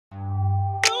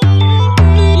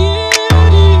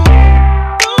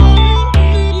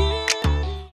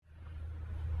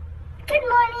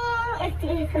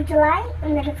of July,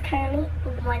 and it is currently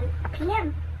 1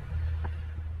 p.m.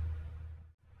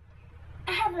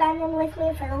 I have Landon with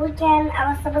me for the weekend.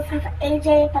 I was supposed to have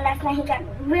AJ, but last night he got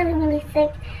really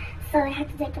sick, so I had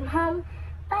to take him home.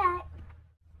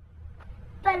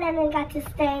 But Landon got to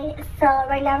stay, so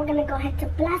right now we're gonna go ahead to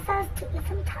Plaza's to eat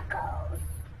some tacos.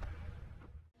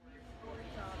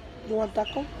 You want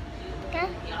taco? Huh?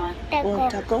 You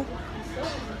want taco?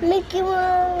 Mickey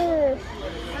Mouse.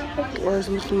 Where's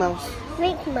Mickey Mouse?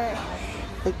 Mickey Mouse.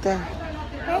 Right there.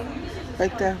 Huh?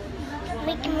 Right there.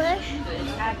 Mickey Mouse.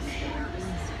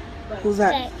 Who's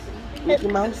that? Okay. Mickey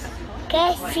Mouse?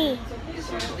 Casey.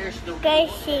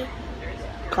 Casey.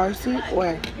 Car seat?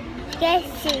 Where?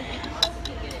 Casey.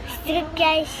 Stick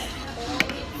guys.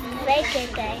 Breaker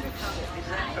guys.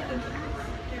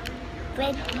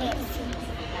 Break Casey.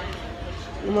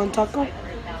 You want taco?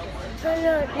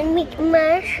 No, the Mickey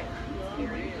Mouse.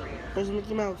 Where's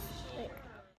Mickey Mouse?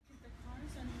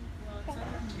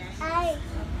 Hi.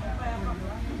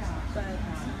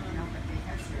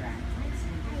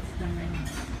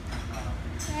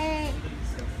 Hey.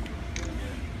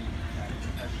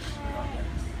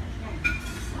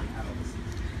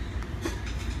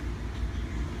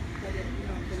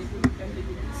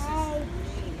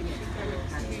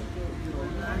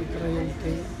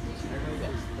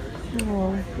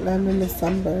 Oh, Landon is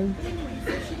sunburned.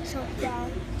 So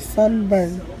bad.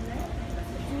 Sunburn.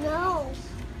 No.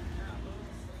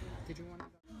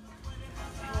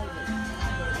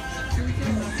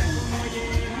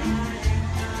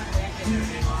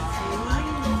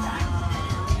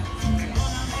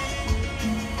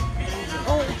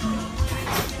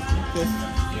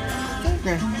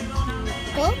 There.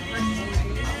 Go.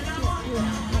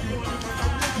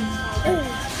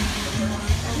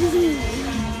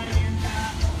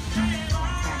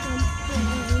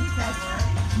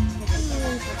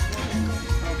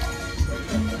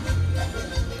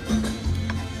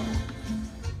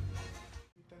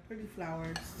 Pretty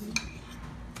flowers.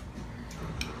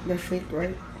 They're fake,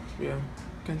 right? Yeah.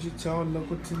 Can't you tell? Look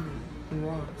what's in the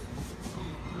rocks.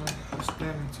 It's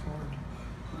damn, it's hard.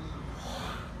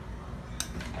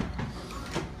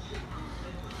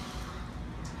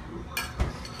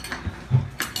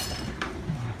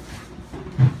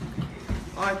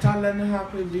 Oh, I taught Lennon how to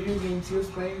play video games. He was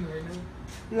playing right now.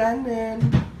 Landon.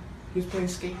 He was playing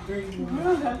Skate 3.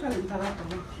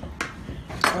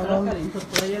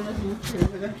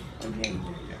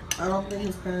 I don't think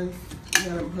his parents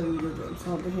let him play video games. So I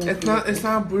don't think he has It's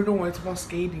not brutal when it's about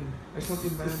skating. It's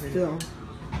something better. Still.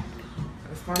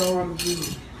 It's not Call of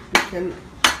Duty.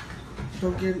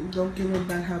 Don't give him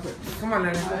bad habits. Come on,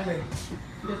 Lennon, let's play.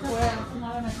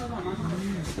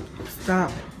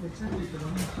 Stop.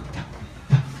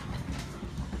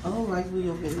 I don't like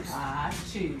video games.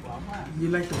 You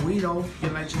like the Wii though? You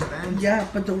like just dance? Yeah,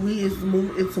 but the Wii is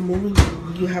it's a moving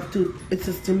game. You have to. It's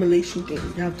a stimulation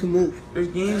game. You have to move. There's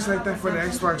games like that for the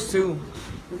Xbox too.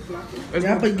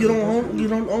 Yeah, but you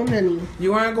don't own any.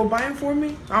 You wanna go buy them for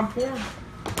me? I'm poor.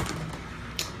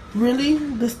 Really?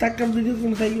 The stack of video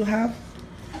games that you have?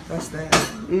 That's that.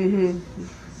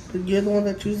 But you're the one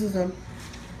that chooses them.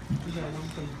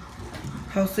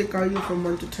 How sick are you from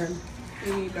 1 to 10?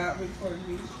 And you got recorded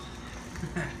me.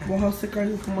 Well, how sick are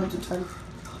you from 1 to 10?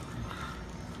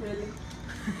 Really?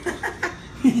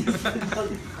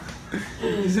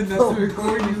 Is it not Oh, to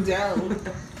record you? down.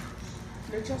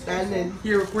 And then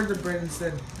Here, record the bread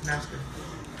instead. Master.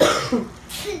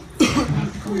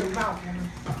 Cool your mouth, woman.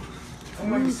 Oh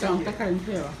my Então, God. tá caindo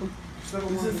aqui, ó.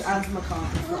 this is asthma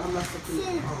cough, so I'm not sick.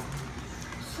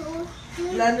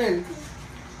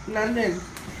 London.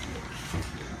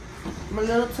 My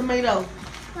little tomato.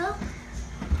 Huh?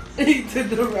 He did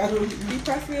the rattle. He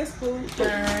passed me a spoon.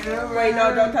 Wait,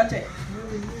 no, don't touch it.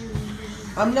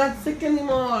 I'm not sick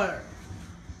anymore.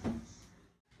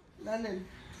 London,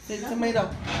 say tomato.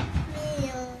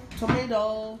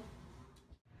 Tomato.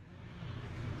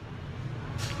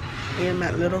 I am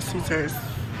at Little Caesars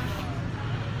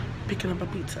picking up a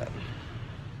pizza.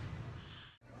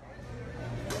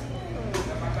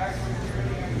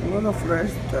 Oh, the floor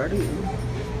is dirty.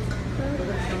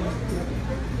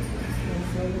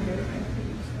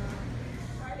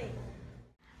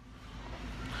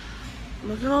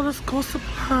 Look at all this cool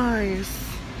supplies.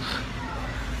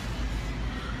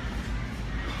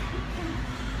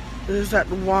 This is at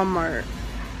Walmart.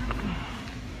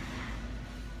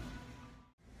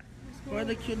 Where are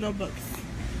the cute notebooks?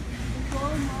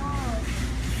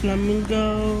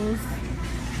 Flamingos.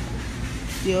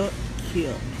 Cute.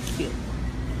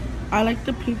 I like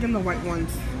the pink and the white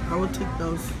ones. I would take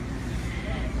those.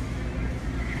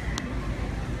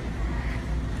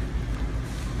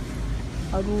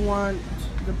 I would want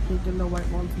The pink and the white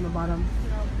ones in the bottom.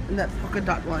 And that polka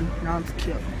dot one. Now it's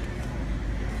cute.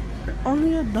 They're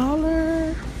only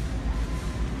 $1.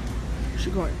 Where's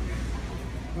she going?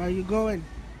 Where are you going?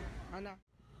 Anna.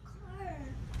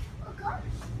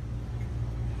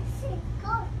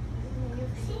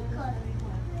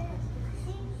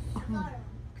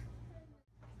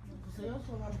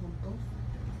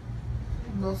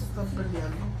 No se están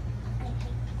peleando.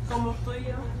 Como tú y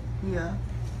yo. Yeah.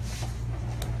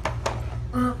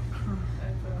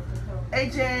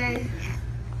 AJ!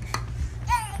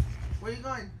 Where you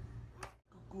going?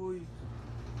 Cucuy.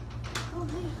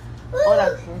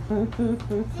 Hola.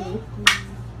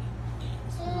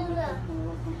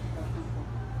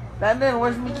 Landon,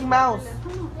 where's Mickey Mouse?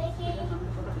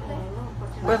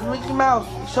 Where's Mickey Mouse?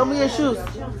 Show me your shoes.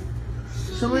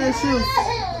 Show me your shoes.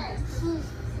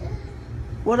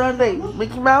 What are they?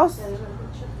 Mickey Mouse?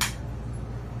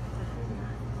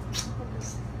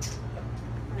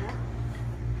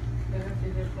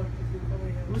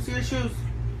 Let me see your shoes.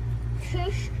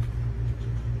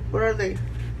 What are they?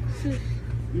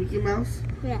 Mickey Mouse?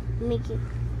 Yeah, Mickey.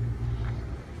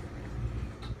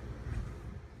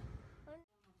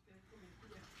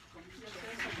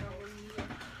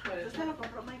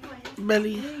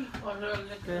 Belly.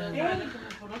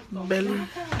 Belly.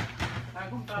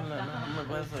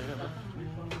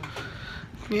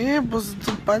 Bien, pues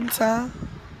tu panza.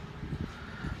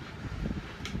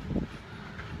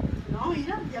 No,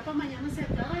 mira, ya para mañana se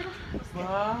acaba.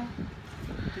 Ah,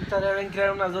 ahorita deben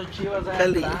crear unas 2 chivas.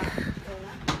 Belly.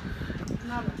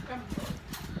 Una vaca.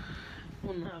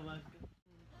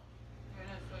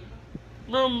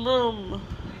 Boom, boom.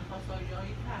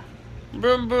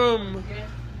 Boom, boom.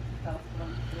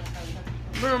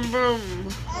 Boom, boom.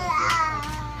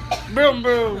 Boom,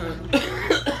 boom.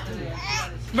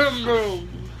 Boom, boom.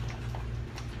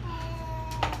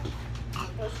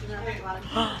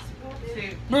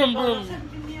 Boom, boom.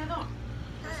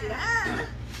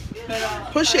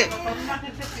 Push it.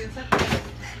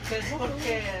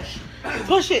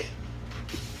 Push it.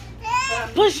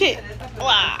 Push it.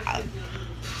 Wow.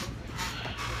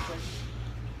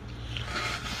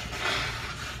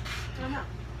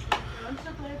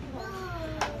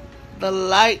 The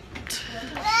light.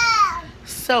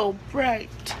 So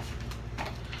bright.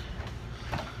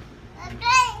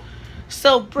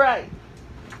 So bright.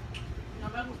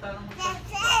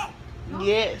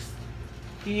 Yes.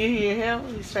 Do you hear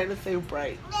him? He's trying to say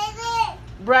bright.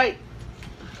 Bright.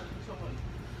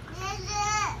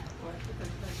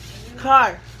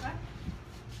 Car.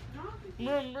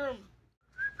 Vroom, vroom.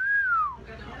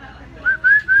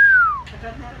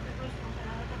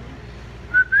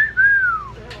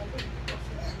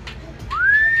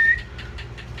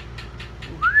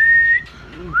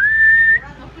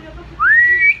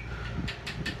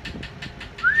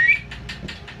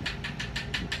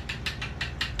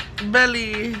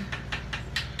 Belly.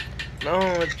 No,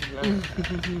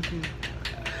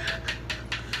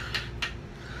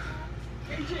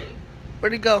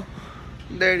 Where'd he go?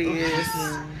 There he is.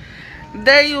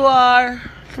 There you are.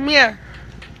 Come here.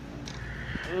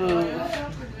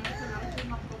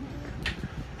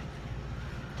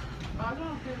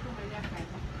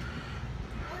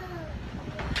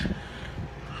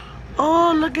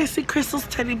 Oh, look, I see Crystal's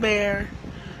teddy bear.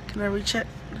 Can I reach it?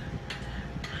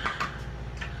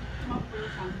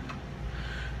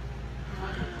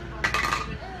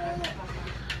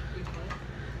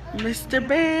 Mr.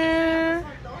 Bear.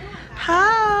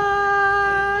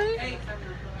 Hi.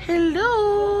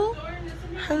 Hello.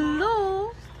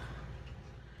 Hello.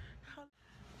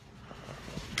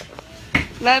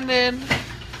 Landon,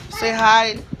 say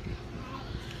hi.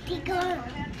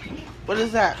 What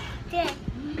is that?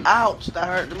 Ouch, that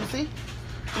hurt. Let me see.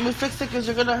 Let me fix it because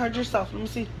you're going to hurt yourself. Let me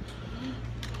see.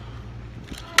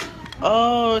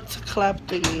 Oh, it's a clap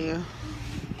thingy.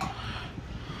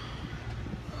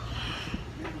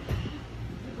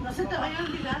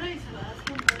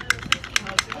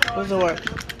 What does it work?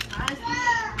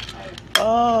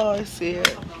 Oh, I see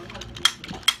it.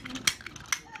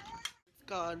 It's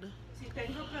gone.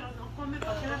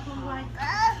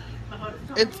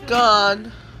 It's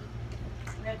gone.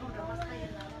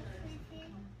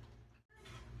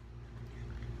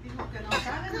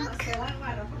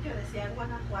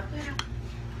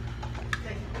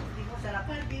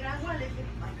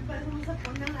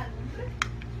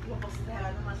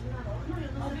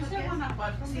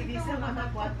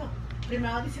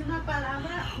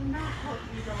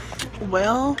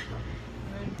 Well,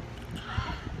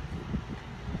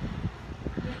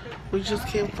 we just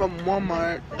came from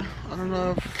Walmart. I don't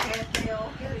know if I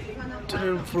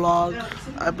didn't vlog.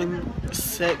 I've been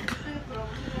sick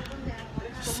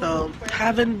So,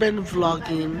 haven't been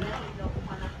vlogging,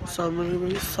 so I'm really,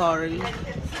 really sorry.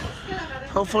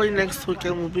 Hopefully next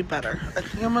weekend will be better. I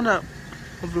think I'm gonna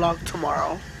vlog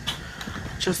tomorrow,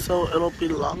 just so it'll be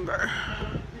longer.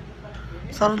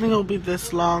 So I don't think it'll be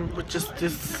this long, but just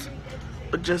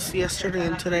yesterday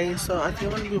and today. So I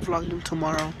think I'm gonna be vlogging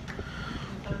tomorrow.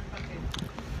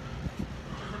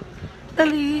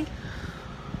 Belly.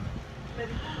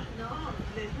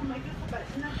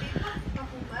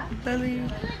 Belly.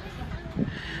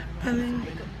 Belly.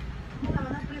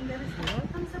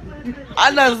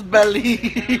 Ana's belly.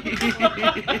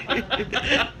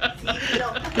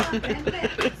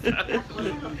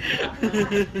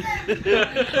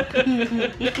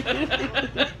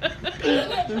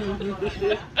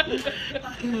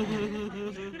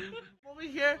 Over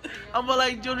here, I'm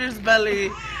like Junior's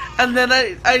belly, and then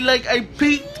I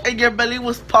peeked, and your belly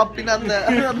was popping on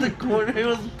the corner. It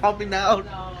was popping out.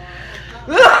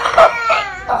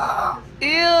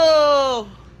 Ew.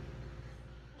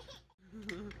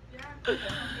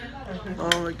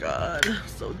 Oh my god,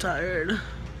 so tired.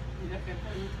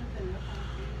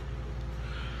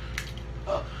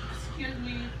 Oh, excuse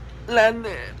me.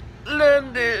 Landon.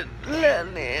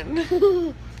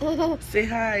 Say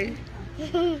hi.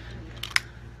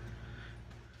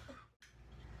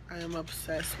 I am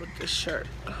obsessed with this shirt.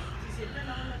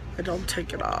 I don't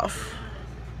take it off.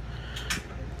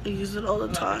 I use it all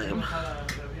the time.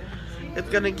 It's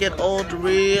gonna get old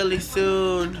really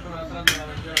soon.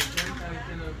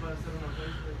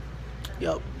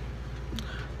 Yup.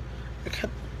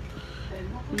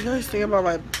 You guys think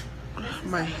about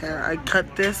my hair? I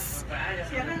cut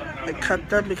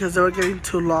them because they were getting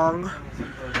too long,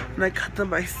 and I cut them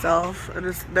myself, and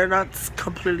they're not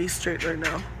completely straight right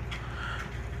now,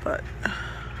 but I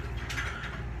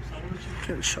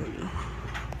can show you.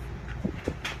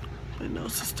 My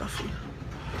nose is stuffy.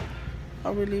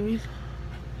 Are we leaving?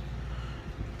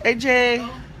 AJ,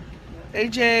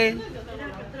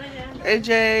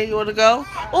 you wanna go?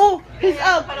 Oh, he's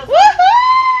up! Woohoo!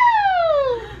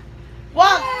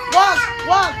 Walk!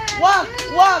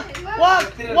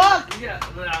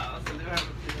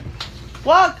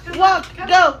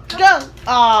 Go!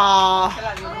 Ah.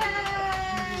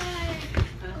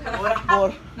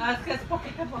 Por.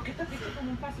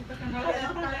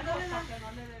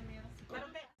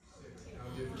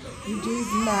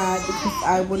 DJ's mad because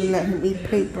I wouldn't let him eat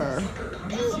paper.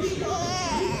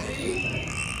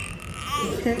 He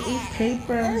can't eat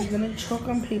paper. He's gonna choke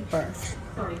on paper.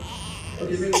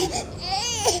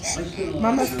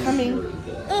 Mama's coming.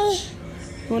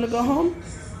 You wanna go home?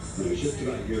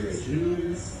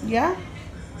 Yeah?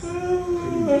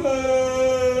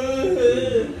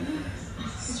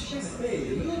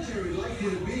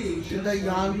 Should the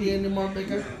yawn be any more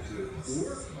bigger?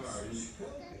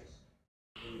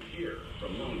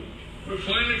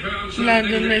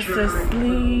 Landon is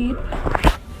asleep.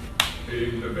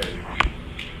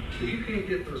 You can't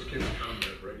get those kids comment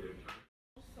right in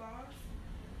Sauce,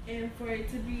 and for it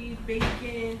to be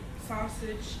bacon,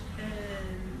 sausage,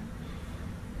 and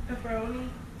pepperoni.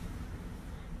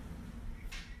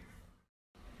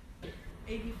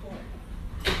 84.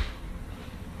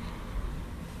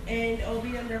 And it'll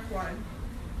be under Juan.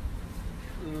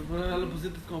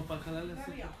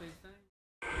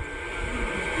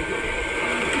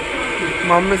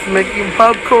 Mom is making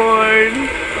popcorn.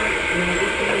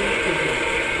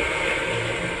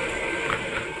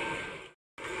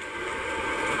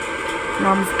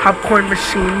 Mom's popcorn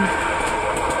machine.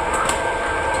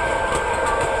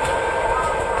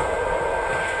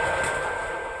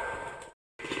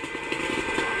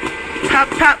 Pop,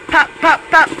 pop, pop, pop,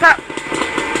 pop, pop.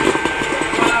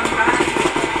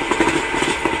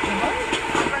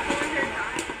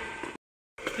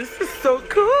 This is so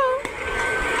cool.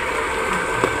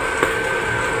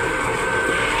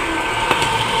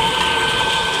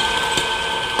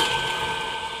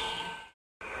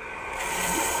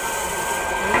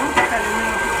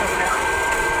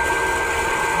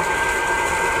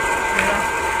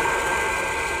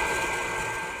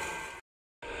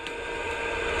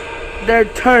 They're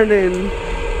turning.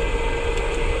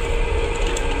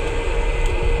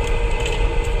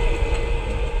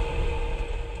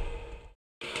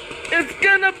 It's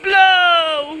gonna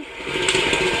blow.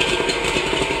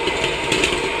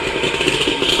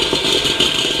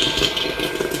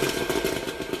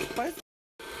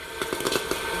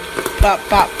 Pop,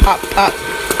 pop, pop, pop.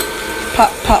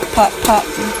 Pop, pop, pop, pop.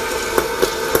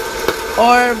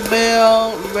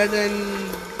 Orville, red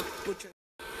and butcher.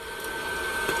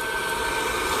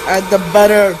 Add the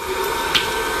butter.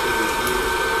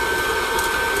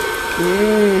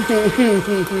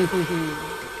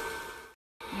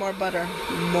 More butter.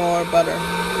 More butter.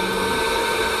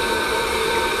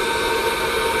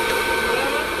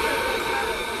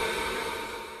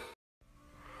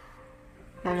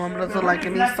 My mom doesn't like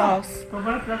any sauce,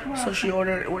 so she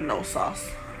ordered it with no sauce.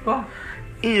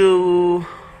 Ew.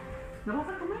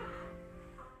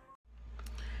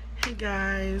 Hey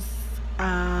guys,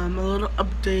 a little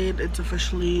update. It's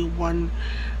officially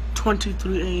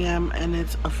 1:23 a.m. and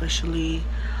it's officially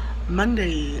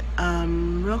Monday.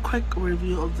 Real quick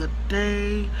review of the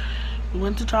day. We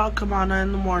went to Cabana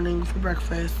in the morning for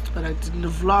breakfast, but I didn't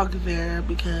vlog there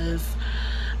because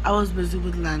I was busy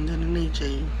with Landon and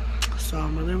AJ. So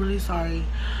I'm really sorry.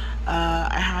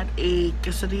 I had a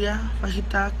quesadilla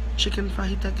fajita, chicken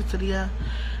fajita quesadilla.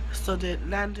 So did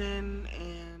Landon.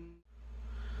 And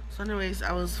so anyways,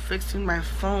 I was fixing my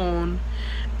phone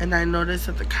and I noticed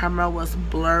that the camera was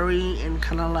blurry and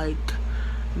kind of like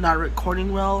not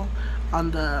recording well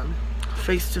on the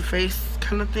face-to-face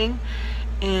kind of thing.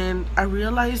 And I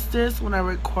realized this when I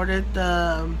recorded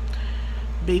the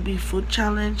baby food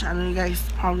challenge. I know you guys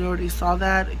probably already saw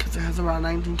that because it has around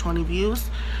 19-20 views.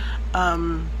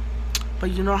 But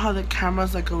you know how the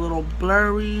camera's like a little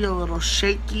blurry, a little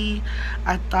shaky.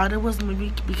 I thought it was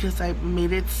maybe because I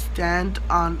made it stand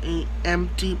on a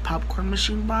empty popcorn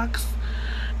machine box,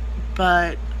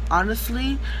 but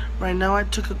honestly right now I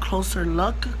took a closer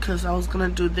look because I was gonna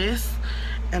do this,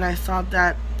 and I saw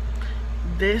that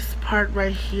this part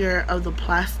right here of the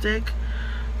plastic,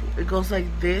 it goes like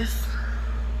this,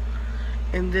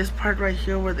 and this part right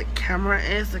here where the camera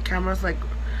is, the camera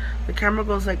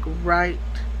goes like right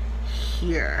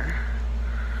here.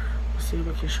 Let's see if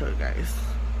I can show you guys.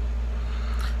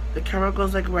 The camera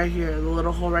goes like right here, the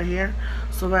little hole right here.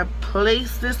 So if I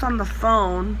place this on the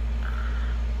phone,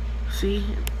 see,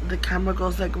 the camera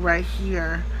goes like right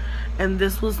here, and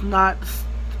this was not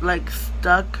like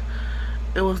stuck.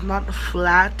 It was not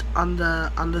flat on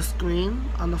the screen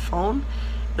on the phone.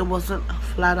 It wasn't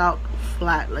flat out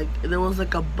flat. Like there was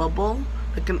like a bubble,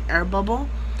 like an air bubble,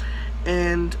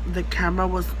 and the camera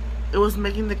was, it was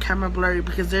making the camera blurry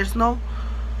because there's no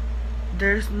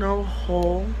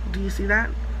hole. Do you see that?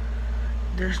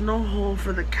 There's no hole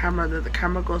for the camera. The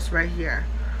camera goes right here,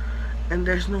 and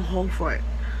there's no hole for it.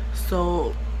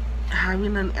 So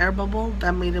having an air bubble,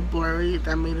 that made it blurry,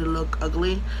 that made it look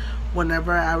ugly.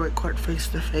 Whenever I record face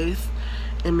to face,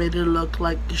 it made it look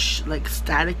like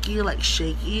staticky, like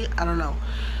shaky. I don't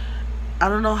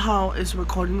know how it's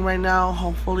recording right now.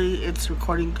 Hopefully it's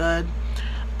recording good.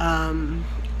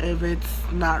 If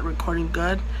it's not recording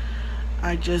good,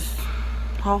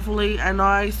 hopefully, I know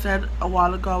I said a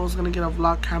while ago I was gonna get a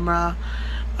vlog camera.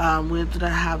 We ended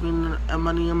up having a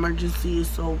money emergency,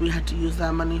 so we had to use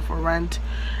that money for rent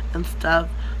and stuff,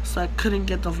 so I couldn't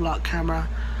get the vlog camera.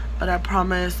 But I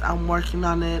promise I'm working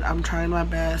on it. I'm trying my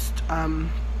best.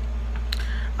 I'm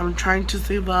trying to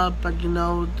save up, but you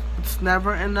know, it's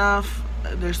never enough.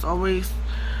 There's always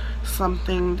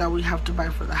something that we have to buy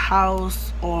for the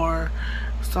house, or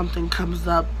something comes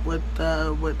up with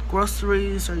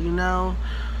groceries, or you know.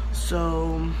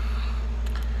 So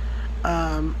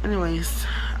anyways,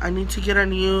 I need to get a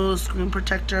new screen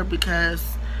protector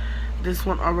because this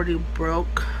one already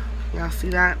broke. Y'all see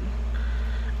that?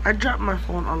 I drop my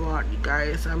phone a lot, you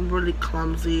guys. I'm really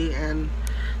clumsy, and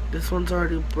this one's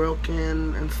already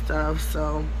broken and stuff.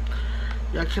 So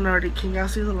y'all can y'all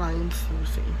see the lines? Let me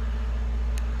see.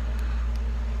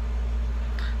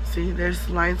 See, there's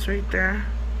lines right there.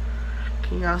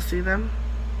 Can y'all see them?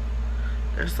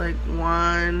 There's like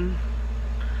 1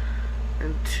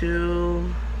 and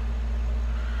 2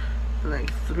 and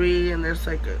like 3, and there's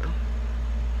like a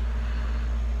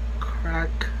crack.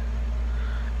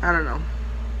 I don't know.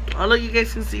 Although you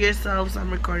guys can see yourselves,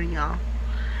 I'm recording y'all.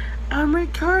 I'm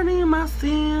recording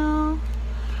myself.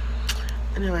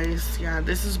 Anyways, yeah,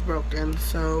 this is broken.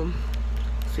 So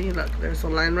see, look, there's a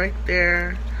line right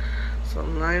there. So a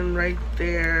line right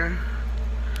there.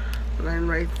 Line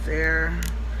right there.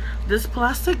 This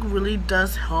plastic really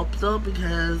does help though,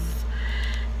 because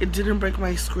it didn't break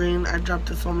my screen. I dropped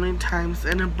it so many times,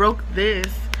 and it broke this.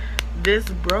 This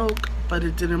broke, but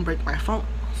it didn't break my phone.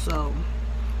 So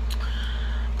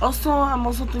also, I'm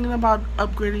also thinking about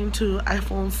upgrading to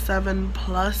iPhone 7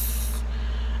 Plus,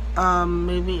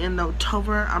 maybe in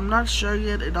October. I'm not sure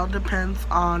yet. It all depends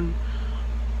on,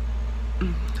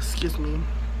 excuse me,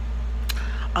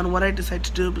 on what I decide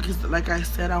to do, because like I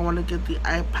said, I want to get the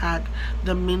iPad,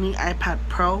 the mini iPad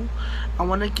Pro. I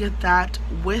want to get that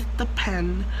with the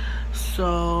pen.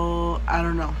 So I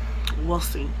don't know, we'll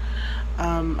see.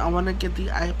 I want to get the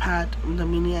iPad, the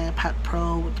mini iPad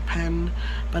Pro with the pen,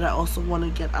 but I also want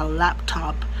to get a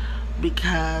laptop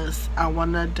because I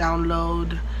want to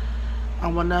download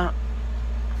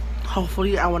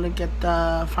hopefully I want to get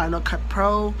the Final Cut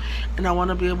Pro, and I want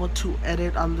to be able to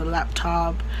edit on the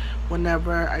laptop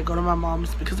whenever I go to my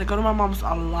mom's, because I go to my mom's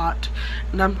a lot,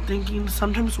 and I'm thinking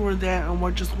sometimes we're there and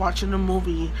we're just watching a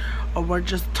movie or we're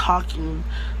just talking.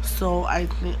 So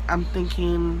I'm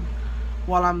thinking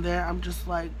while I'm there, I'm just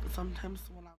like, sometimes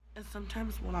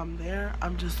when I'm there,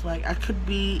 I'm just like, I could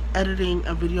be editing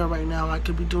a video right now, I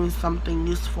could be doing something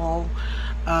useful,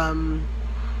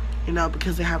 you know,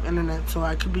 because they have internet. So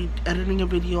I could be editing a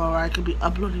video, or I could be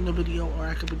uploading a video, or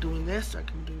I could be doing this, or I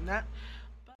could be doing that.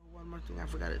 But one more thing I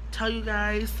forgot to tell you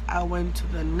guys, I went to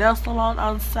the nail salon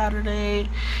on Saturday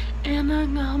and I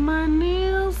got my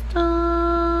nails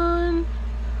done.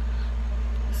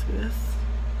 You see this?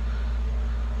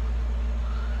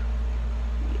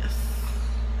 Yes.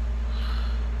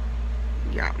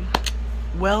 Yeah,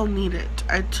 well needed.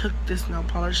 I took this nail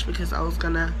polish because I was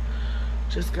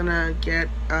just gonna get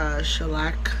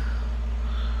shellac.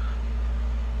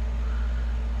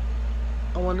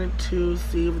 I wanted to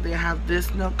see if they have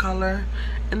this nail color,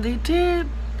 and they did.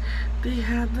 They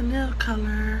had the nail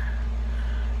color.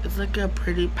 It's like a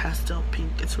pretty pastel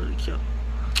pink. It's really cute.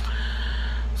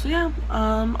 So yeah,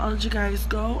 I'll let you guys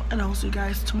go, and I'll see you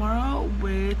guys tomorrow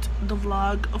with the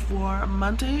vlog for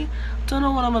Monday. Don't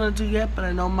know what I'm gonna do yet, but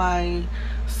I know my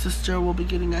sister will be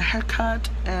getting a haircut,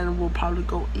 and we'll probably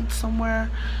go eat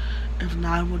somewhere. If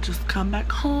not, we'll just come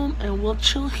back home and we'll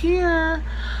chill here.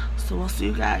 So we'll see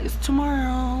you guys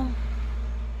tomorrow.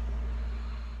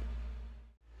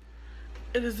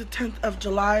 It is the 10th of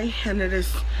July, and it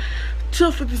is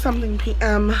 2:50 something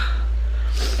p.m.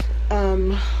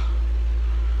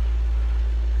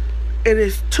 It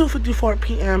is 2:54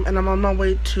 p.m. and I'm on my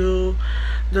way to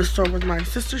the store with my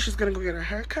sister. She's gonna go get her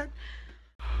haircut.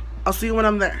 I'll see you when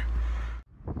I'm there.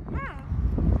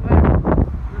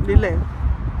 Dile.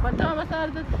 ¿Cuánto vamos a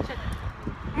dar de cheque?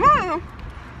 Mom.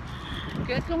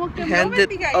 Que es como que Hand no it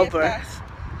bendiga over. estas.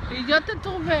 Y yo te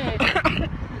tuve.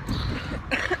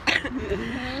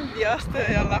 Dios te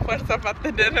dio la fuerza para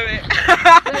tenerme.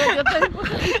 Pero yo te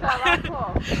puse mi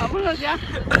trabajo. Vámonos ya.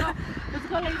 Let's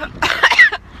go, let's go.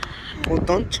 Well,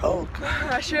 don't choke.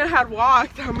 I should have had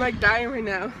walked. I'm like dying right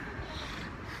now.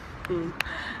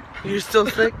 You're still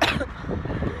sick?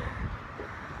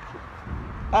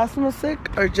 Asthma sick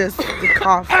or just the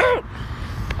cough?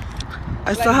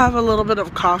 I still have a little bit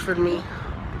of cough in me.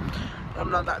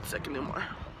 I'm not that sick anymore.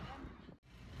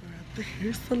 We're at the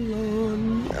hair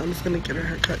salon. I'm just gonna get her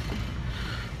haircut.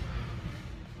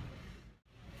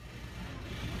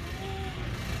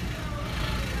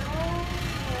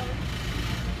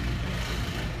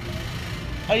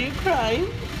 Are you crying?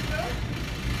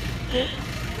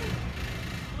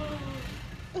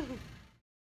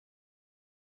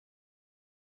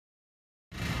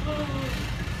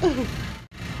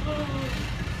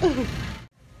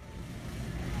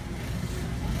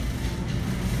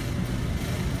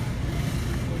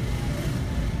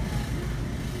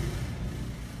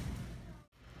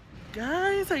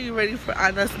 Guys, are you ready for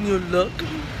Anna's new look?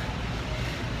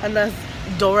 Anna's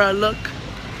Dora look.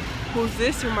 Who's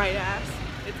this, you might ask?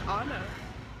 It's Anna.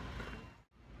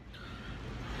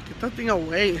 Get that thing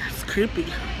away. It's creepy.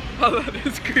 Oh, that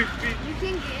is creepy. You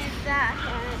can get that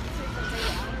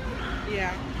and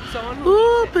Yeah. Someone who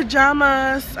Ooh,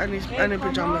 pajamas. I need come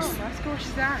pajamas. on, let's go where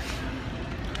she's at.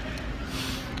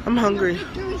 I'm hungry.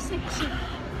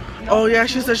 Oh yeah,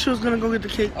 she said she was gonna go get the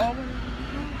cake. Oh,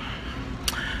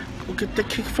 Go get the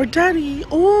cake for daddy.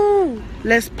 Ooh,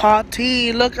 let's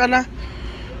party. Look, Anna.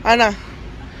 Anna.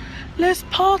 Let's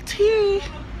party.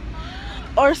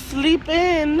 Or sleep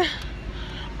in.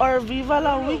 Or viva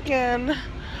la weekend.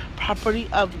 Property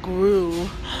of Gru.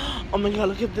 Oh my god,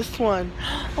 look at this one.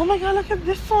 Oh my god, look at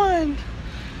this one.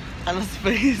 Anna's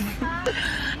face.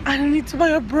 I need to buy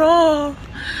a bra.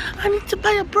 I need to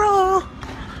buy a bra.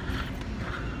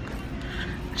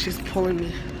 She's pulling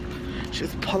me.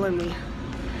 She's pulling me.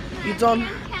 You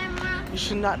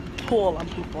should not pull on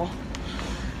people.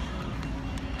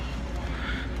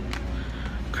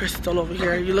 Crystal over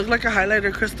here. You look like a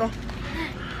highlighter, Crystal.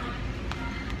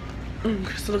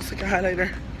 Crystal looks like a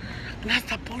highlighter. And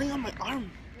stop pulling on my arm.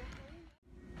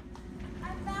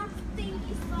 I found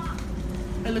stinky socks.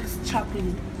 It looks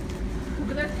choppy.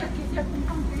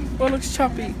 what looks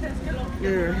choppy?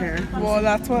 Your hair. Well,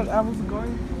 that's what I was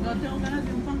going for.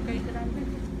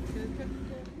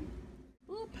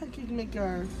 Ooh, pancake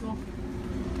maker.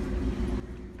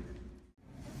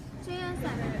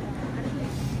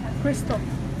 Crystal.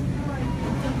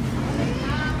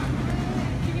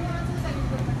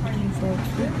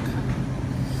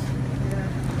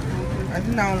 I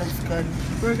think that one looks good.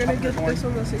 We're gonna get this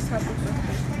one that says happy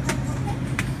birthday.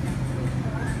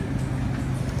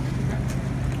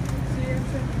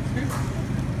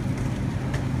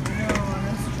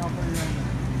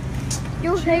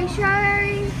 You hate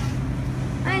strawberries?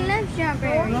 I love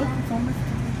strawberries. Look, it's almost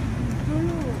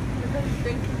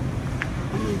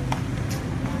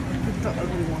it's the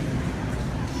ugly one.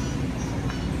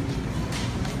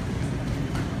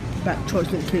 Bad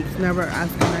choice in cakes. Never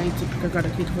ask ANAHI to pick out a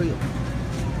cake for you.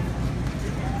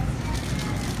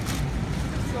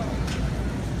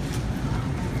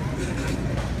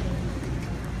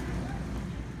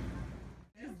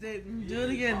 Do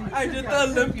it again. I did the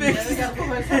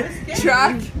Olympics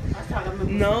track.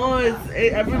 No,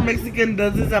 every Mexican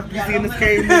does this after seeing a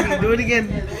scary movie. Do it again.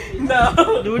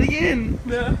 No. Do it again.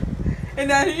 No.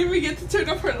 And I didn't even get to turn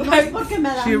off her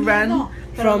lights. She ran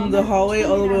from the hallway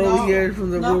all the way over here,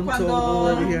 from the room to all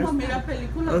the way over here.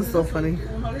 That was so funny.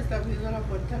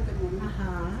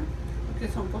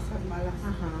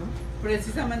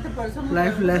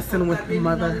 Life lesson with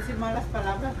mother.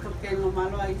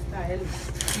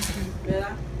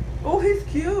 Oh, he's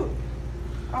cute.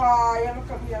 Ah, ya lo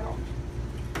cambiaron.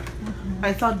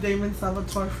 I saw Damon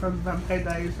Salvatore from Vampire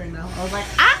Diaries right now. I was like,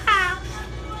 ah!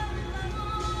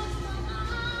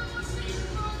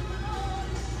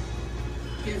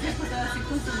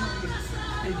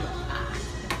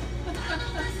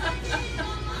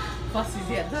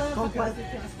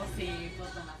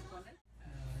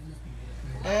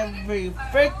 Every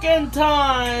freaking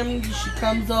time she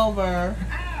comes over,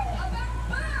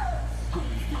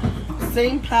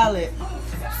 same palette,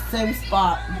 same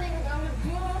spot.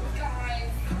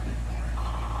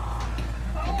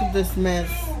 Look at this mess.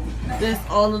 This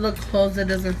all of the clothes that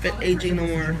doesn't fit AJ no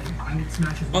more.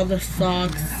 All the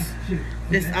socks.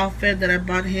 This outfit that I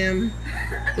bought him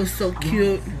was so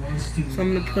cute, so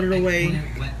I'm gonna put it away.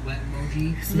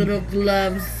 His little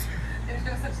gloves,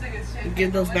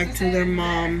 give those back to their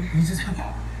mom.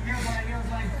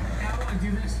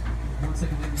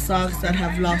 Socks that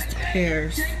have lost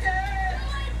pairs.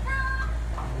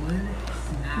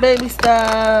 Baby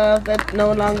stuff that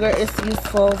no longer is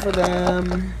useful for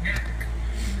them.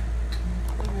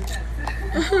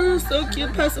 So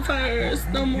cute, pacifiers,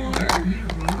 no more.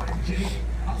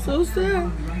 So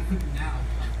sad.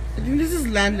 I think this is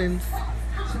Landon's.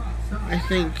 I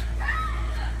think.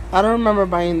 I don't remember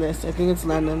buying this. I think it's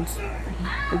Landon's.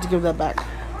 I need to give that back.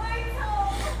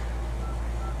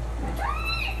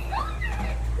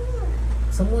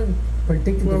 Someone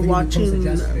predicted We're watching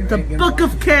the Book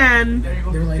of Ken.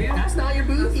 They're like, that's not your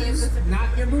boobies.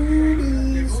 Not your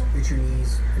boobies. It's your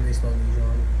knees. And they spell knees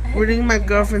wrong. Reading my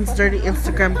girlfriend's dirty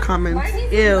Instagram comments.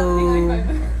 Ew.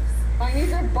 My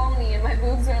knees are bony and my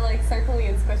boobs are like circly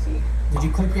and squishy. Did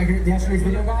you click yesterday's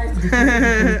video, guys? Did you click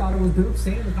it? You thought it was boobs?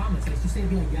 Say it in the comments. Like, just say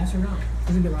be like yes or no.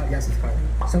 There's gonna be a lot of yeses probably.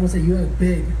 Someone said you have a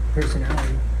big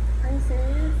personality. Are you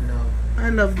serious? No. I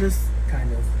love this.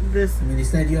 Kind of. This. I mean, they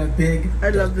said you have big. I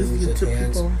love this boobs, YouTube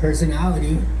hands, people.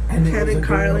 personality. And then Ken there's and a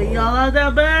Carly, girl. y'all are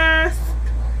the best.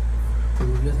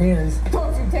 Boobs with hands.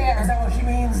 Don't you dare. Is that what she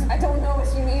means? I don't know what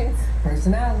she means.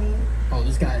 Personality. Oh,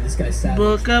 this guy's savage.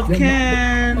 Book of Yo,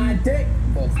 Ken. My dick.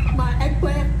 Oh, my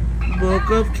eggplant. Book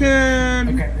of Ken.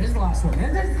 Okay, this is the last one.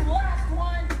 This is the last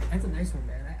one. That's a nice one,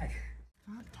 man.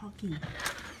 Stop talking.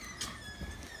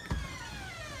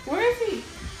 Where is he?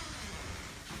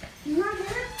 You not here?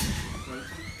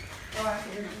 Oh, I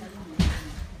hear him.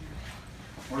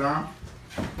 Hola.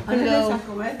 Hello.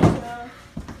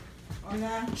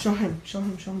 Hola. Show him. Show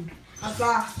him. Show him.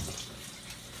 Acá.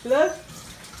 Look.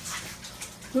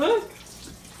 Look.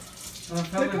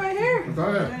 Look right here.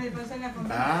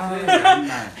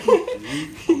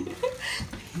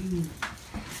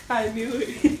 I knew it.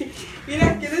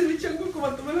 Mira, ¿quieres mi chongo como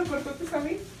tú me lo cortaste a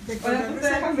mí? Ahora tú te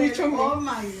dejas mi chongo. Oh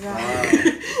my god.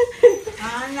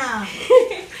 Ana.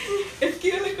 Es que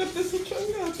yo le corté su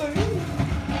chongo también.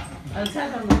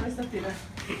 Alzalo, no me está tirando.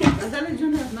 Ándale,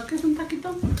 Junior, ¿no que es un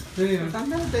taquito? Sí.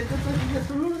 Ándale, de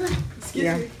tu Lourdes.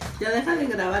 Yeah. Ya deja de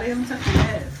grabar y vamos a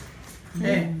comer.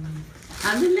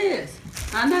 Ándeles.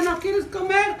 Ana, ¿no quieres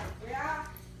comer?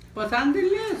 Pues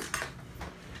ándeles.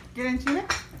 ¿Quieren chile?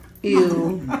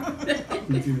 Ew.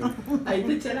 Ahí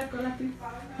te eché la cola a ti.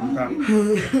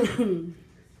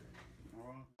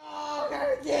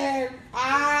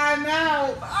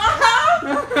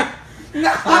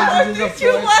 This is a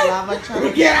Florence lava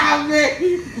challenge. Get out of me!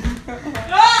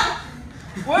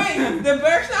 Wait, the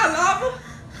bear's not lava?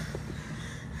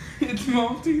 It's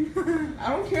melting. I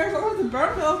don't care as long as the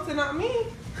bear melts and not me.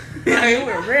 I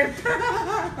will rip.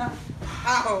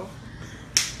 Ow.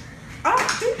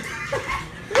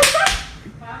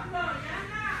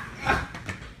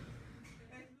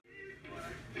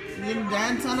 You can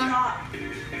dance on a...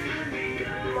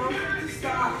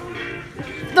 Stop.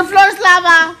 The floor's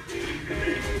lava.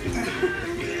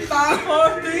 5,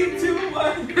 4, 3, 2,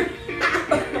 1.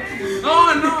 Oh!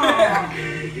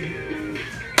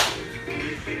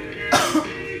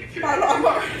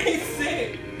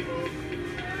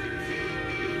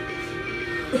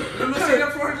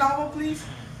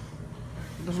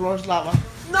 Where's Lava?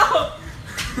 No!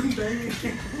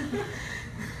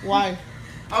 Why?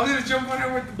 I was gonna jump on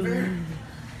her with the bear.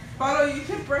 Follow, you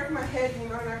can break my head, you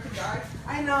know, and I could die.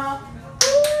 I know.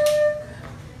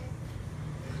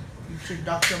 You should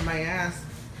doctor my ass.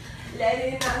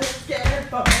 Lady, not scared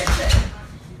for myself.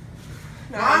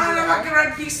 No, no me quiero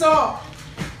al piso.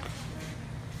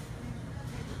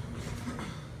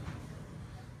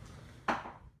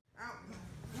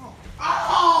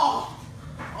 Oh!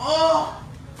 Oh!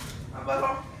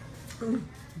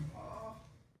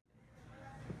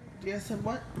 Dia said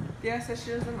what? Yeah, said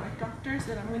she doesn't like doctors,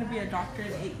 and I'm gonna be a doctor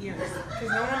in 8 years. Because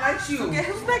no one likes you. Okay,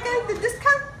 who's not getting the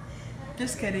discount?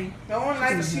 Just kidding. No one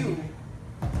likes you.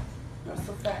 That's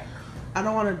a fact. I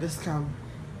don't want a discount.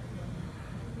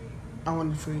 I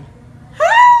want it free.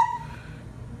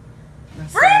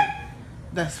 That's right.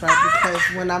 That's right, because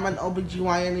when I'm an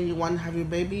OBGYN and you want to have your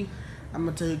baby, I'm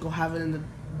going to tell you go have it in the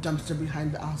dumpster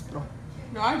behind the hospital.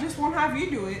 No, I just won't have you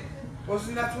do it.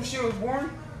 Wasn't that when she was born?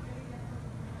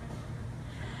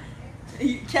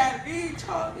 You can't be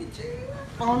Tommy G.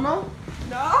 Oh no?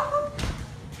 No?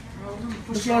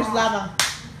 The floor's lava.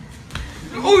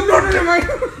 Oh, no, never mind.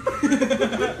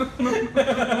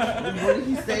 What did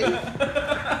he say?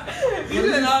 He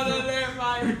said, oh, no, never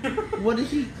mind. What did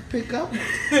he pick up?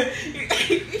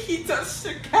 He touched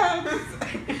the canvas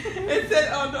and said,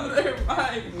 oh, no, never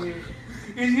mind.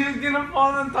 And she was gonna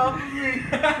fall on top of me.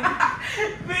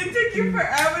 But it took you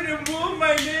forever to move,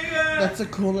 my nigga. That's a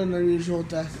cool and unusual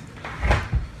death.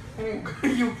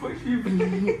 You push me back.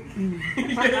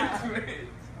 Yes, man.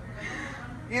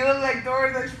 You look like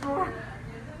Dora the Explorer.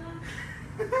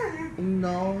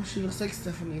 No, she looks like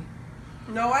Stephanie.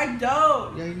 No, I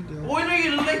don't. Yeah, you do. Oh, no,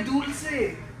 you look like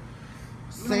Dulce.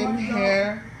 Same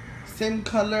hair, same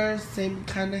color, same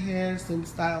kind of hair, same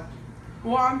style.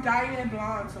 Well, I'm dying it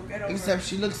blonde, so get over Except it.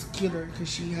 she looks cuter because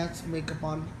she had some makeup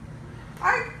on.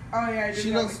 Oh, yeah, I did.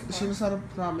 She knows how to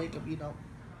put on makeup, you know.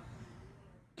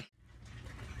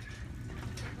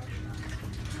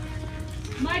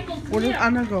 Michael, come Where did here.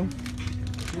 Anna go?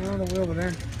 You're all the way over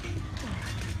there.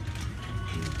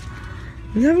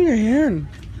 What do you have in your hand?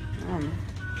 I don't know.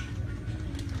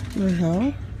 What the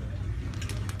hell?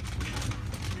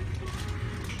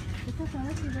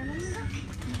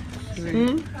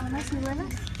 Hmm?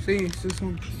 Sí, sí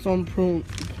son Some plums.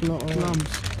 plums.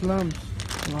 Plums.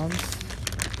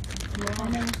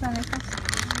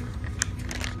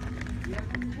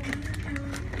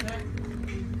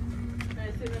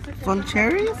 Some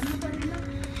cherries?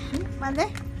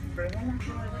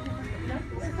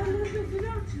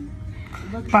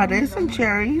 Parecen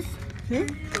cherries. ¿Sí?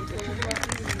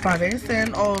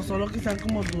 Parecen, o solo que sean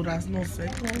como duraznos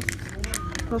secos.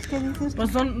 ¿Pues qué dices?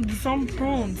 Pues son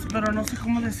prunes, pero no sé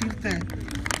cómo decirte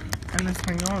en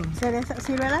español.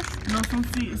 ¿Ciruelas? No son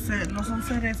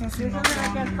cerezas, sino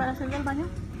son... ¿Para hacer del baño?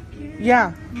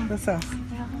 Yeah, esas.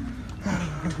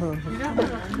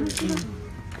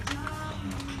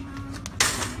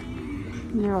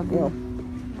 Yo, Yo.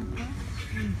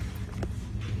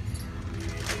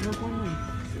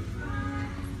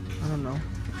 I don't know.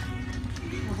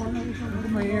 Look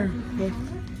at my ear. Look.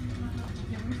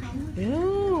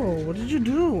 Ew, what did you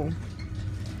do?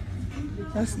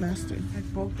 That's nasty. I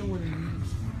poked it with a needle.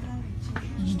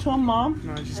 Did you tell mom?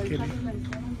 No, just kidding.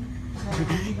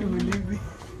 You can believe me.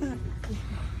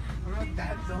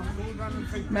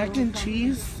 Mac and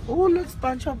cheese. Oh, look,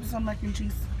 SpongeBob is on mac and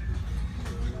cheese.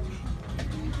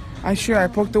 I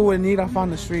poked it with a needle off on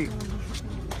the street.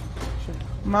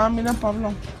 Mom, mira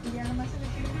Pablo.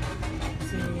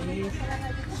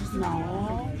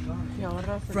 No, te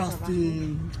ahorras el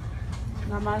Frosty.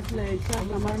 Nada más le echas,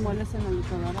 nada más mueles en la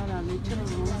licuadora la leche, no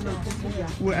le echas y ya.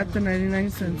 We're at the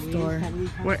 99-cent store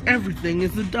where everything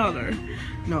is $1.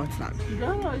 No, it's not.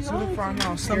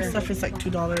 Some stuff is like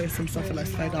 $2, some stuff is like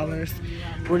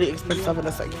 $5. Really expensive stuff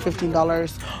is like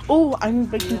 $15. Oh, I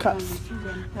need baking cups.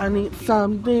 I need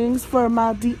some things for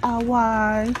my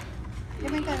DIY.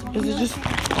 Is it just...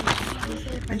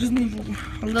 I just need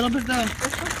a little bit of...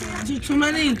 Too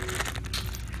many.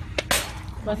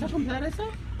 ¿Vas a comprar eso?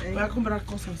 Voy a comprar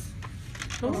cosas.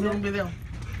 Voy a hacer un video.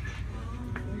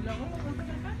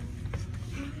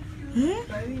 ¿Eh?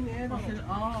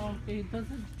 Oh, ok,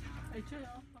 entonces...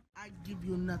 I give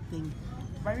you nothing.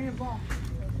 Buy me a ball.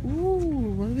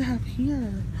 Ooh, what do we have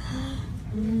here?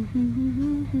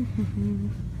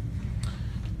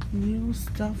 New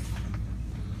stuff.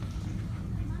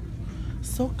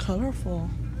 So colorful.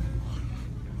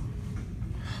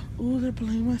 Ooh, they're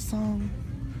playing my song.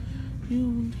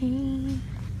 These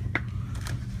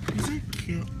are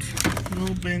cute.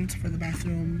 Little bins for the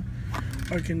bathroom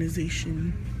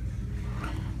organization.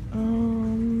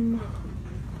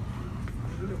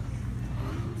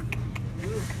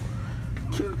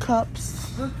 Cute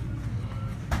cups.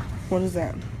 What is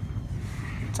that?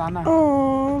 It's Anna.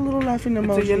 Oh, little laughing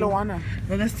emoji. It's a yellow Anna.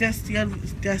 No, that's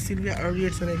Sylvia earlier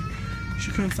today.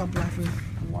 She couldn't stop laughing.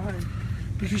 Why?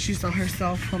 Because she saw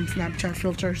herself from Snapchat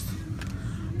filters.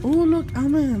 Oh, look,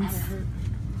 almonds.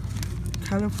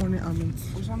 California almonds.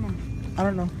 Where's Anna? I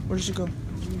don't know. Where did she go?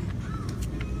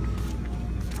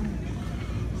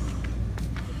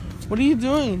 What are you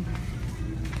doing?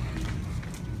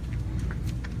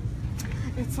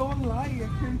 It's all light. I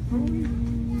can't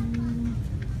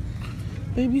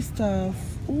Baby stuff.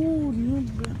 Ooh, new.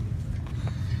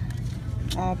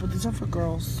 Oh, but these are for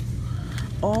girls.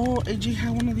 Oh, AJ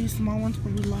had one of these small ones,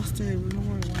 but we lost it. We don't know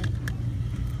where it went.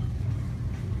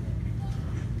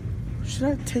 Should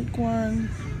I take one?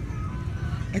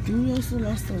 I think we also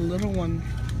lost a little one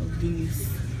of these.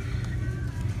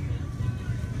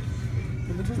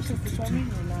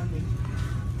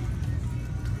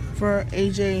 For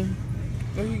AJ,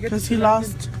 because he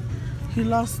lost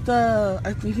the,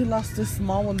 I think he lost this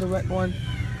small one, the red one.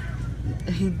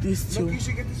 These two. Look, you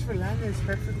should get this for Landon. It's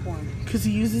perfect one. Because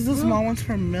he uses the small ones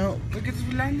for milk. Look at this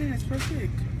for Landon. It's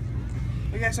perfect.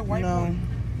 Look, that's a white one.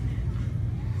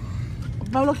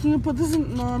 Pablo, can you put this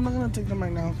in? No, I'm not going to take them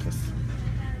right now because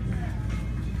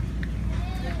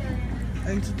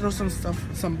I need to throw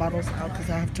some bottles out because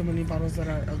I have too many bottles that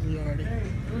are ugly already. Hey,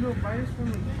 Lulu, buy this for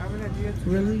me. I have an idea.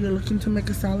 Really? You're looking to make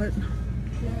a salad?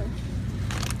 Yeah.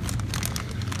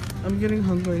 I'm getting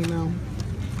hungry now.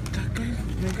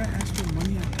 That guy asked for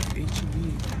money at H-E-B.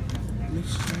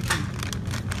 Looks striking.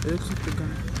 It looks like the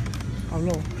guy.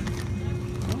 Pablo.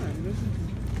 Alright, listen.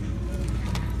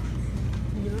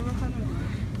 You don't know how to...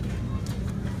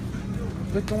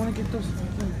 Look, I want to get those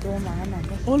fucking throw in my hand.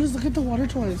 Oh, let's look at the water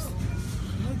toys.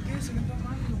 Look, this, I can throw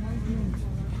mine in the white rooms.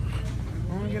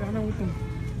 I want to get on it with them.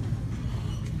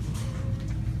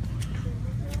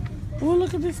 Oh,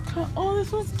 look at this cup. Oh,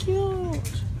 this was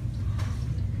cute.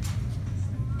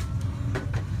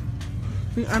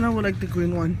 I think Anna would like the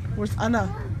green one. Where's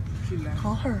Anna? She left.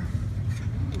 Call her.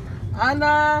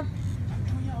 Anna!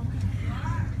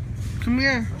 Come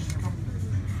here.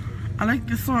 I like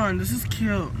this one. This is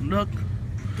cute. Look.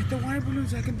 Get the water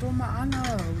balloons. I can throw my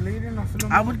Anna later and I'll fill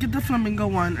them. I would get the flamingo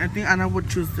one. I think Anna would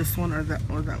choose this one or that.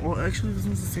 Well, actually, this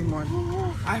one's the same one.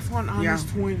 I found Anna's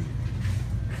twin.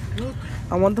 Look.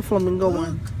 I want the flamingo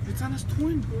one. It's Anna's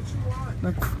twin. What you want?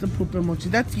 That's the poop emoji.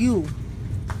 That's you.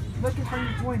 Look, it's on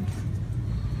your twin.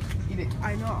 Eat it.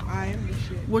 I know. I am the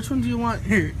shit. Which one do you want?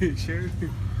 Sure.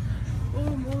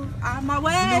 Oh, move out of my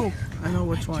way. No. I know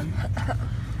which one.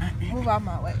 Move out of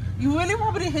my way. You really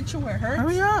want me to hit you where it hurts?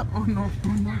 Hurry up. Oh, no.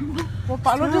 Oh, no. Well,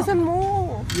 Pablo Stop. doesn't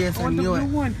move. Yes, I want the knew blue it.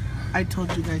 one. I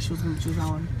told you guys she was going to choose that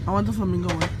one. I want the flamingo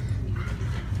one.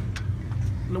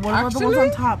 What about the ones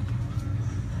on top?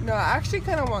 No, I actually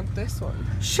kind of want this one.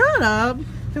 Shut up.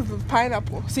 Because the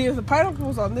pineapple. See, if the pineapple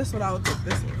was on this one, I would take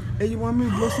this one. Hey, you want me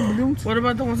to blow some balloons? What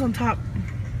about the ones on top?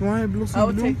 You want me to blow I some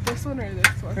would balloons? take this one or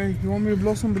this one. Hey, you want me to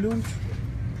blow some balloons?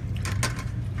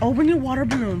 Open your water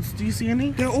balloons. Do you see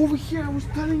any? They're over here. I was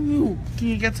telling you. Can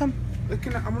you get some? Look,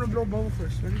 I'm going to blow a bubble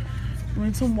first. Ready? I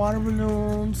need some water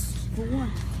balloons For what?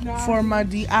 No, for my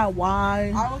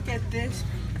DIY. I will get this.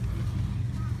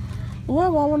 Oh, I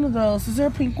want one of those. Is there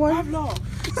a pink one? Pablo.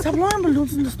 Stop blowing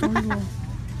balloons in the store. No,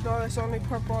 it's only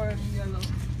purple and yellow.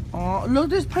 Oh, look,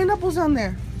 there's pineapples on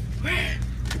there.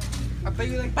 I thought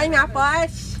you like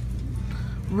pineapples.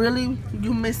 Really?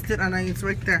 You missed it, Anna. It's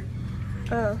right there.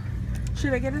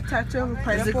 Should I get a tattoo of a There's a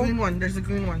pineapple? green one. There's a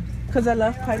green one. Because I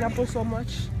love pineapple so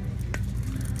much.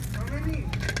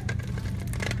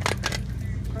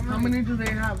 How many do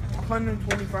they have?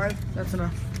 125. That's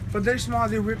enough. But they're small.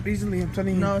 They rip easily. I'm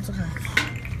telling you. No, it's okay.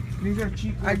 These are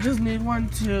cheap. I just need one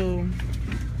to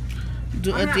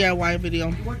do a DIY video.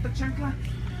 You want the chancla?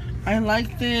 I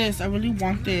like this. I really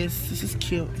want this. This is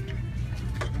cute.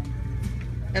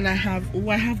 And I have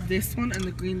this one and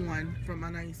the green one from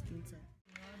ANAHI's skin set.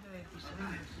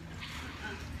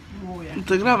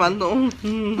 Estoy grabando.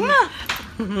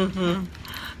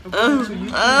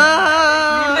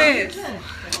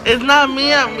 It's not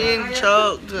me. I'm being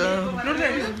choked.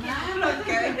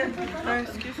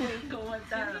 Excuse me.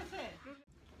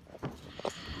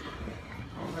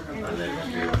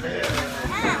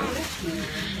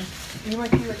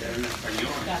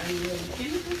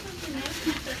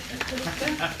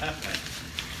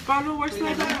 Pablo, where's the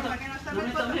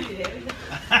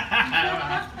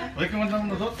Oye, ¿cómo estamos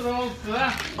nosotros?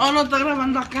 ¿Verdad? Oh, no, está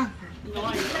grabando acá.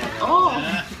 Oh.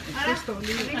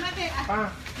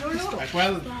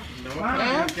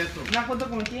 ¿Una foto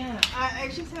con quién?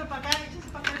 Échese para acá, échese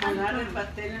para acá. Agarra el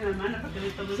pastel en la mano para que le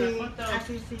tome una foto.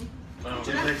 Así sí.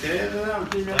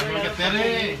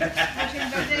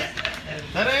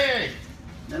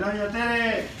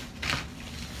 Tere.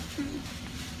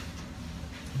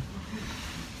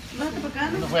 Bájate para acá.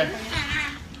 ¿Dónde fue?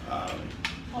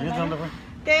 ¿Dónde fue?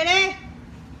 Tere.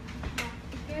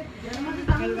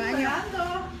 El baño.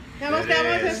 Ya nos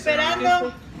estamos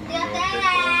esperando.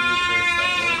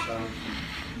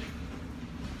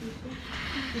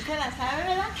 ¿Usted la sabe,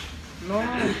 verdad? No.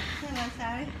 ¿Se la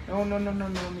sabe? No.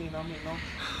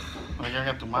 Oiga,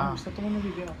 que tu mamá. Está tomando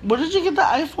video. Where did you get the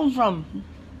iPhone from?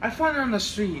 I found it on the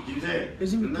street. 15.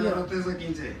 Es mi tía. ¿Dónde esa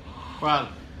 15? ¿Cuál?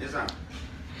 Esa.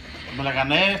 Me la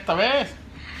gané esta vez.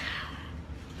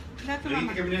 Da tu ¿Le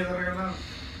mamá. dijiste que venías a regalar?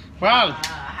 ¿Cuál?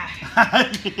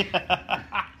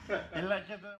 Es la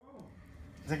que te...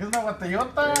 Sé que es una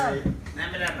botellota.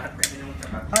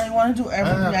 I want to do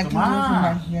everything I can do if you're Tomá.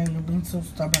 not here. You're being so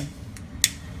stubborn.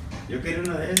 Yo quería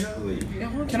una de esas, güey.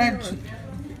 Can I? Yo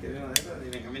quería una de esas. Y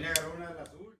me caminé a agarrar una de las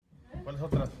azul. ¿Cuáles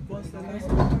otras?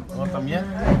 ¿O también?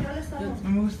 No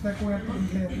me gusta comer por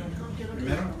Primero.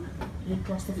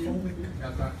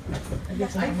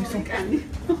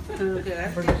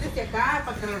 Siéntese acá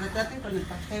para que lo retraten con el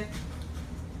pastel.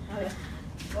 A ver.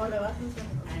 ¿O le vas a hacer?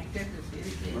 Ay, qué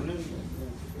presidente. Con el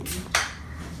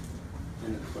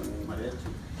mariachi.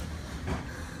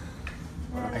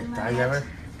 Ahí está, ya ves.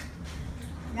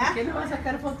 ¿Ya? ¿Quién le va a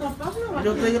sacar foto a Pablo?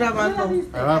 Yo estoy grabando. Ahí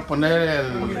van a poner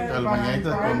el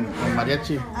bañadito con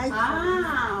mariachi.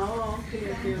 Ah, oh, ok.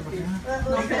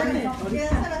 No, espérate.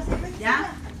 ¿Quieres hacer así?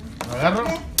 Ya. ¿Lo agarro?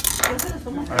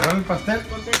 ¿Agarro el pastel?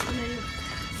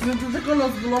 Entonces con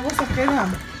los globos se quedan.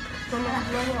 Con los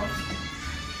globos.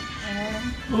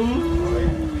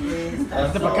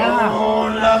 Vente para acá.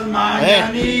 Son las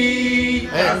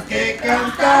mañanitas que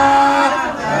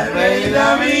cantaba el rey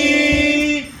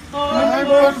David. Hoy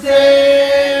por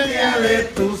ser día de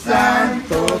tu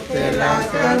santo te las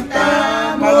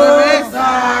cantamos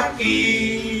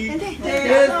aquí.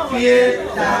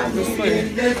 Despierta, mi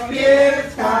bien,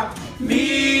 despierta.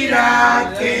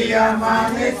 Mira que ya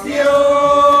amaneció.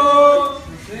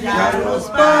 Ya los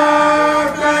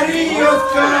pajarillos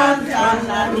cantan,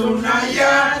 la luna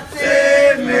ya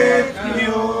se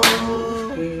metió.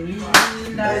 Qué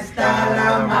linda está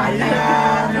la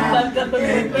mañana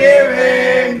en que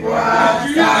vengo a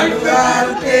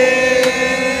saludarte.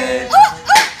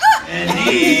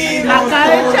 Venimos Acá,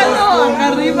 échalo, acá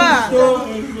arriba.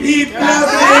 y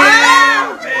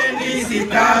placer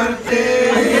felicitarte.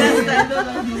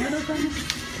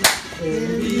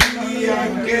 El día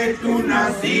en que tú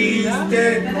naciste,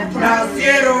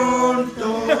 nacieron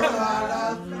todas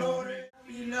las flores.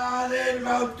 Y la del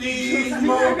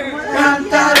bautismo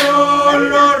cantaron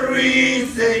los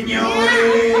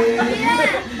ruiseñores.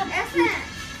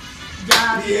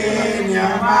 Ya viene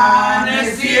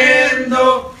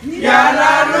amaneciendo, ya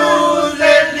la luz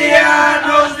del día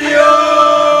nos dio.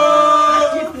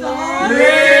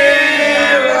 Levántate.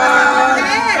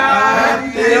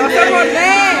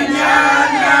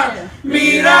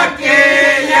 Mira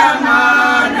que ya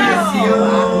amaneció.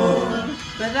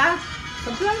 ¿Verdad?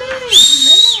 Soplale.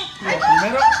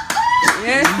 Primero.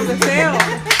 Es tu deseo. ¿Qué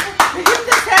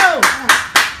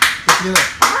pido?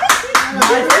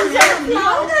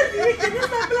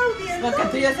 Porque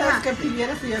tú ya sabes que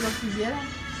pidieras y ya lo pidieras.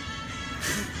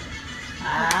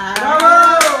 ¡Bravo!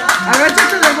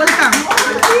 Agáchate de vuelta.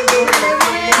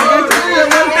 Agáchate de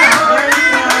vuelta.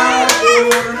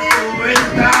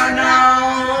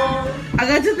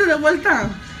 Agáchate de vuelta.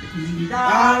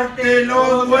 Darte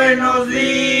los buenos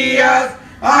días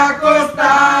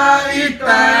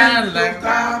acostadita en la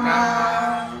cama.